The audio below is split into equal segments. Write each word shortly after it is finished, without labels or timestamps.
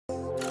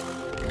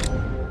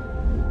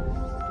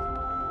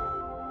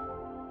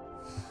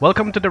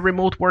Welcome to the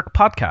Remote Work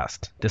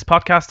Podcast. This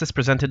podcast is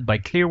presented by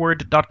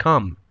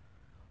clearword.com.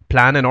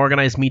 Plan and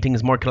organize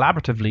meetings more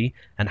collaboratively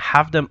and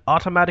have them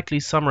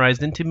automatically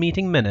summarized into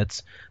meeting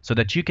minutes so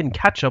that you can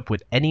catch up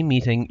with any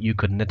meeting you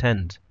couldn't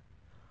attend.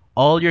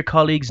 All your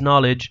colleagues'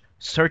 knowledge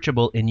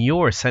searchable in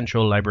your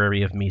central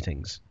library of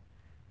meetings.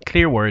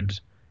 Clearword,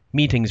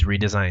 meetings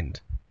redesigned.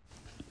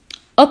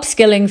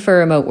 Upskilling for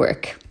remote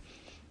work.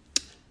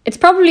 It's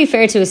probably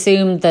fair to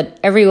assume that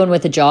everyone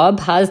with a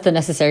job has the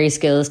necessary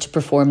skills to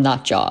perform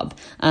that job.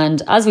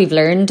 And as we've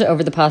learned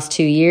over the past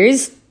 2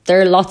 years, there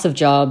are lots of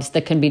jobs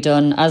that can be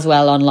done as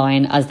well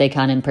online as they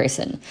can in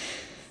person.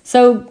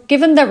 So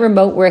given that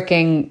remote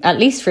working, at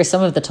least for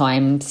some of the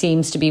time,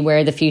 seems to be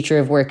where the future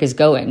of work is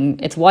going,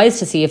 it's wise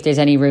to see if there's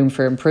any room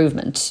for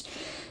improvement.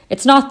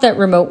 It's not that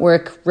remote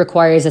work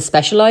requires a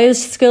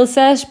specialised skill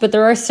set, but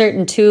there are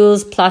certain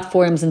tools,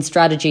 platforms and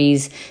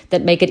strategies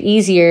that make it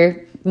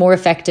easier, more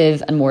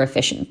effective and more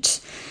efficient.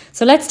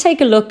 So let's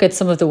take a look at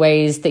some of the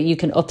ways that you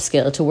can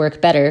upskill to work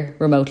better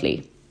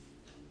remotely.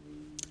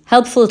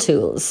 Helpful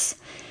tools.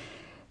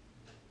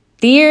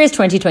 The year is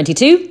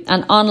 2022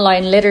 and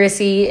online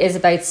literacy is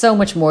about so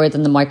much more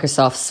than the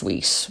Microsoft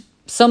suite.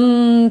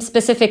 Some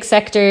specific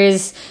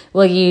sectors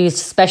will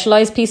use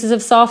specialised pieces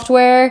of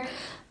software,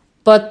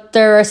 but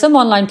there are some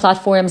online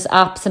platforms,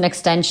 apps and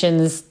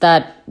extensions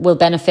that will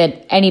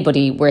benefit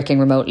anybody working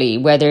remotely,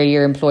 whether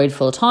you're employed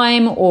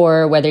full-time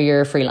or whether you're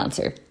a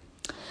freelancer.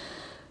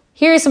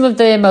 Here are some of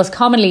the most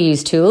commonly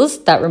used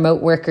tools that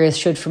remote workers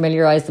should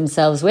familiarise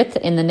themselves with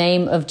in the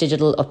name of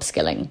digital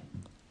upskilling.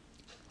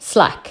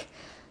 Slack.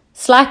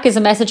 Slack is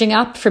a messaging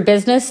app for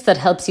business that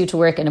helps you to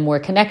work in a more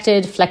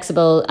connected,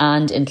 flexible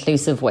and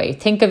inclusive way.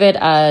 Think of it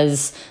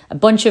as a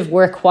bunch of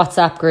work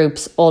WhatsApp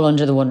groups all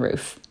under the one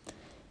roof.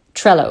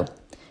 Trello.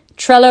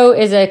 Trello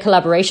is a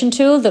collaboration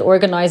tool that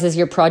organises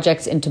your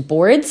projects into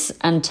boards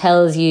and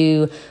tells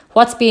you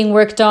what's being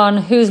worked on,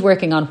 who's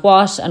working on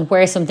what, and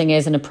where something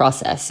is in a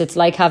process. It's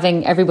like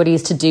having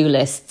everybody's to-do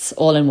lists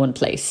all in one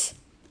place.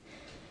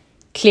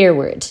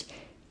 Clearword.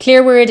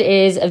 Clearword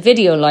is a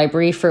video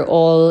library for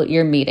all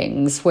your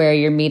meetings, where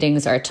your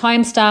meetings are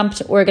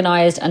time-stamped,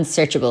 organised and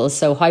searchable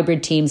so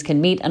hybrid teams can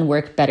meet and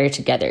work better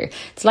together.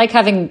 It's like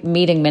having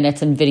meeting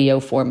minutes in video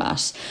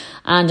format.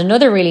 And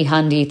another really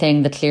handy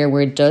thing that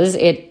Clearword does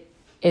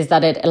is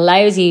that it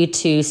allows you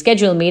to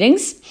schedule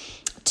meetings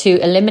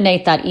to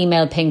eliminate that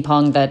email ping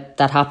pong that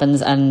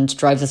happens and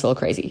drives us all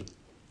crazy.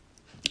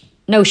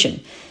 Notion.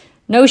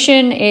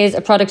 Notion is a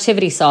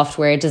productivity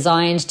software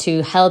designed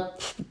to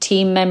help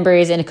team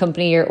members in a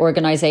company or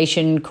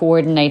organisation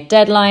coordinate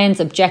deadlines,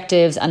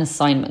 objectives and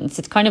assignments.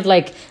 It's kind of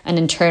like an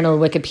internal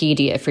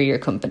Wikipedia for your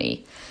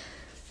company.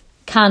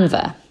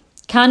 Canva.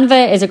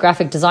 Canva is a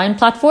graphic design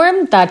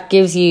platform that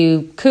gives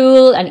you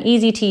cool and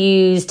easy to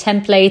use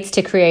templates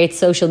to create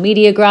social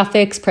media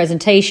graphics,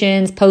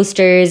 presentations,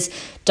 posters,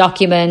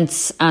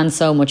 documents and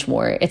so much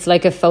more. It's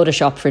like a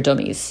Photoshop for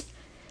dummies.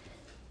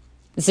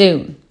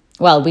 Zoom.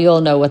 Well, we all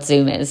know what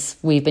Zoom is.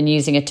 We've been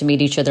using it to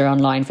meet each other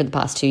online for the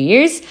past 2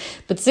 years.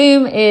 But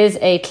Zoom is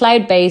a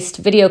cloud-based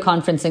video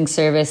conferencing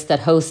service that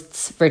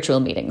hosts virtual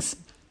meetings.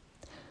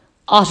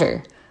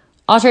 Otter.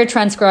 Otter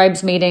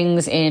transcribes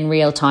meetings in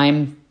real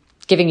time,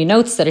 giving you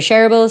notes that are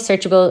shareable,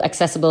 searchable,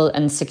 accessible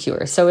and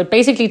secure. So it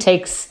basically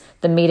takes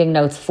the meeting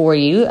notes for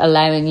you,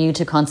 allowing you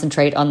to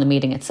concentrate on the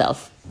meeting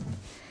itself.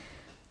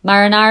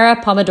 Marinara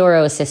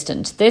Pomodoro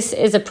Assistant. This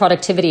is a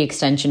productivity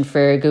extension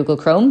for Google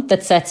Chrome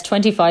that sets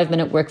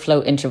 25-minute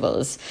workflow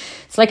intervals.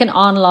 It's like an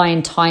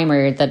online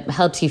timer that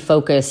helps you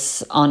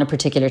focus on a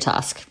particular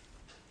task.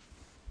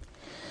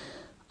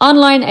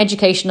 Online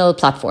educational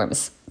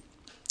platforms.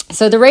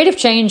 So the rate of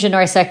change in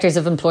our sectors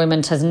of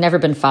employment has never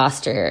been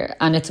faster,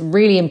 and it's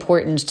really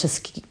important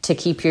to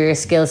keep your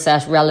skill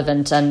set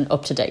relevant and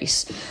up to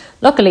date.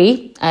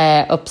 Luckily,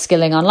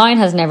 upskilling online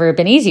has never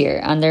been easier,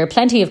 and there are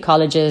plenty of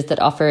colleges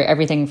that offer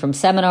everything from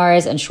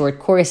seminars and short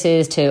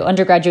courses to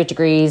undergraduate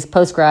degrees,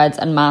 postgrads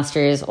and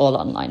masters all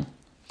online.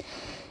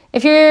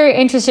 If you're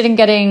interested in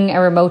getting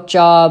a remote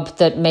job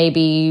that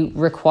maybe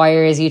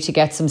requires you to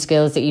get some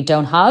skills that you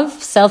don't have,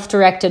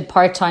 self-directed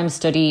part-time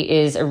study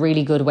is a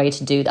really good way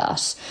to do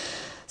that.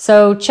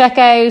 So check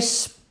out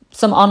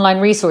some online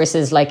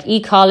resources like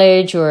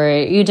eCollege or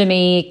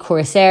Udemy,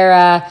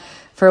 Coursera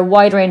for a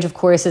wide range of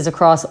courses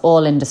across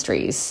all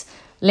industries.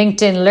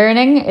 LinkedIn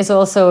Learning is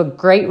also a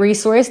great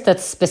resource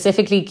that's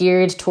specifically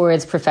geared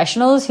towards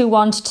professionals who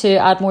want to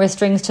add more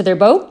strings to their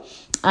bow.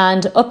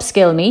 And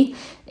Upskill Me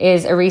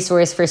is a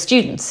resource for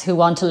students who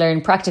want to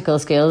learn practical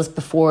skills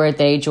before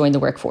they join the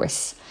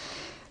workforce.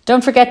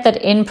 Don't forget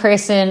that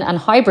in-person and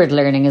hybrid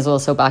learning is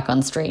also back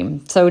on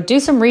stream. So do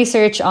some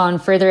research on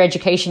further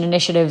education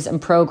initiatives and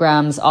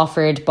programs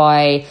offered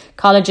by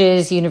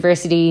colleges,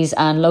 universities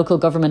and local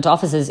government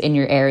offices in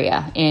your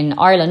area. In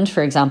Ireland,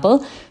 for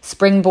example,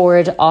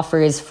 Springboard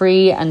offers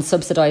free and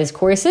subsidised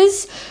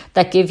courses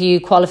that give you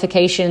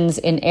qualifications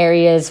in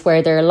areas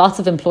where there are lots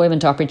of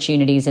employment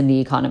opportunities in the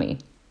economy.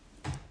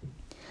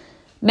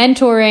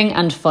 Mentoring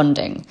and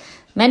funding.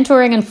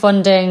 Mentoring and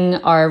funding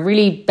are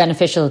really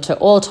beneficial to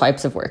all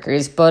types of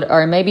workers, but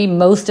are maybe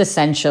most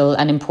essential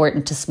and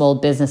important to small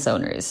business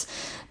owners.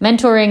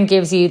 Mentoring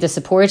gives you the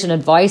support and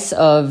advice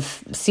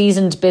of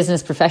seasoned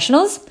business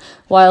professionals,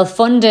 while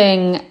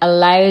funding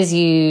allows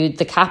you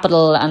the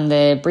capital and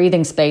the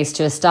breathing space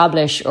to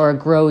establish or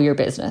grow your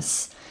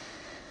business.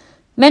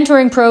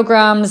 Mentoring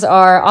programs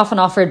are often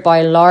offered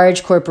by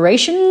large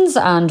corporations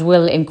and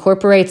will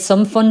incorporate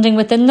some funding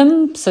within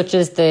them, such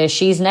as the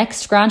She's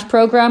Next grant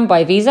program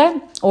by Visa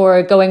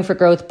or Going for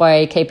Growth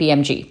by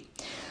KPMG.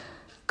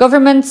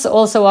 Governments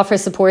also offer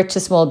support to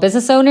small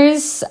business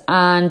owners,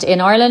 and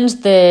in Ireland,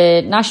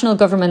 the National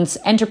Government's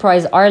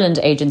Enterprise Ireland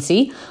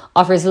agency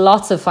offers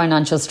lots of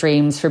financial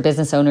streams for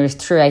business owners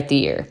throughout the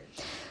year.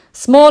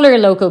 Smaller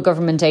local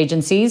government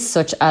agencies,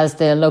 such as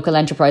the Local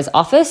Enterprise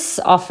Office,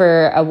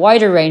 offer a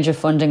wider range of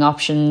funding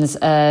options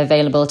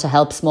available to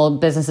help small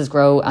businesses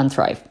grow and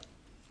thrive.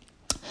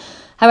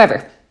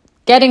 However,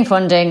 getting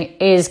funding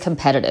is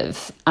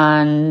competitive,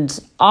 and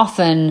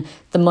often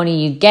the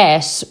money you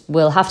get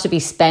will have to be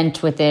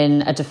spent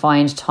within a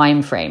defined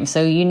time frame.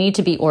 So you need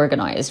to be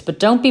organised, but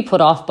don't be put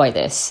off by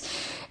this.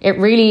 It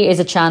really is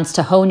a chance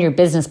to hone your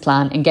business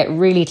plan and get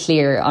really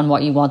clear on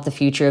what you want the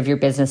future of your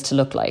business to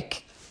look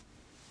like.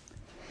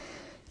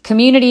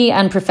 Community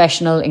and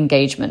professional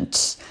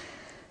engagement.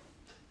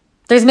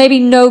 There's maybe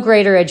no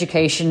greater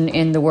education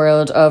in the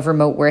world of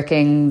remote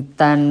working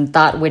than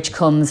that which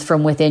comes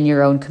from within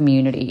your own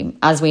community.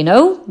 As we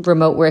know,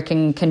 remote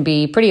working can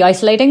be pretty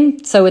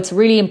isolating, so it's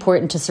really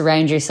important to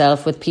surround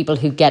yourself with people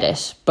who get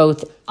it,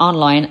 both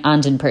online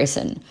and in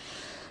person.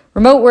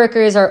 Remote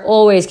workers are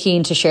always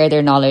keen to share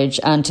their knowledge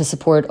and to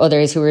support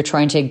others who are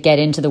trying to get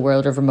into the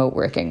world of remote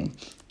working.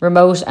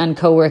 Remote and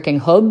co-working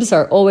hubs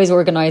are always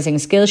organising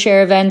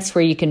Skillshare events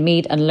where you can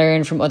meet and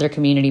learn from other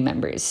community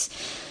members.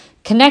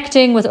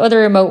 Connecting with other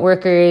remote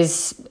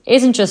workers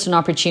isn't just an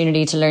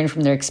opportunity to learn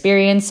from their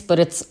experience, but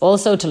it's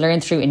also to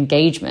learn through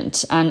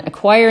engagement and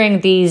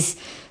acquiring these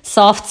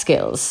soft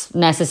skills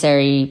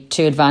necessary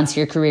to advance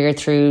your career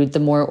through the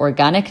more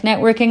organic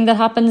networking that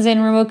happens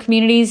in remote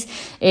communities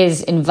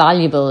is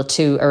invaluable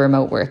to a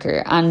remote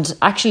worker. And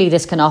actually,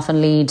 this can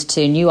often lead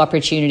to new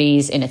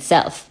opportunities in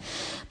itself.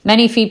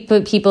 Many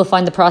people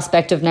find the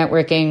prospect of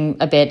networking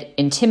a bit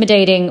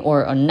intimidating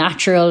or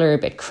unnatural or a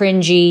bit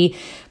cringy.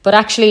 But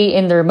actually,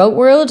 in the remote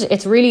world,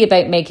 it's really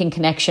about making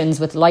connections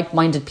with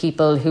like-minded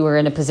people who are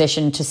in a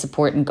position to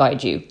support and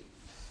guide you.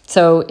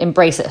 So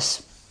embrace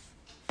it.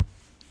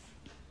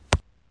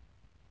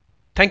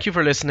 Thank you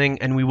for listening,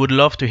 and we would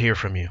love to hear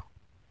from you.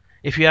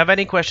 If you have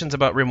any questions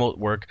about remote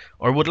work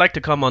or would like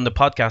to come on the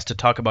podcast to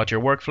talk about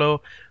your workflow,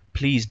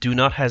 please do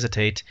not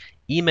hesitate.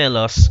 Email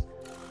us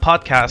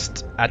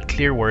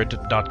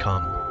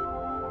podcast@clearword.com.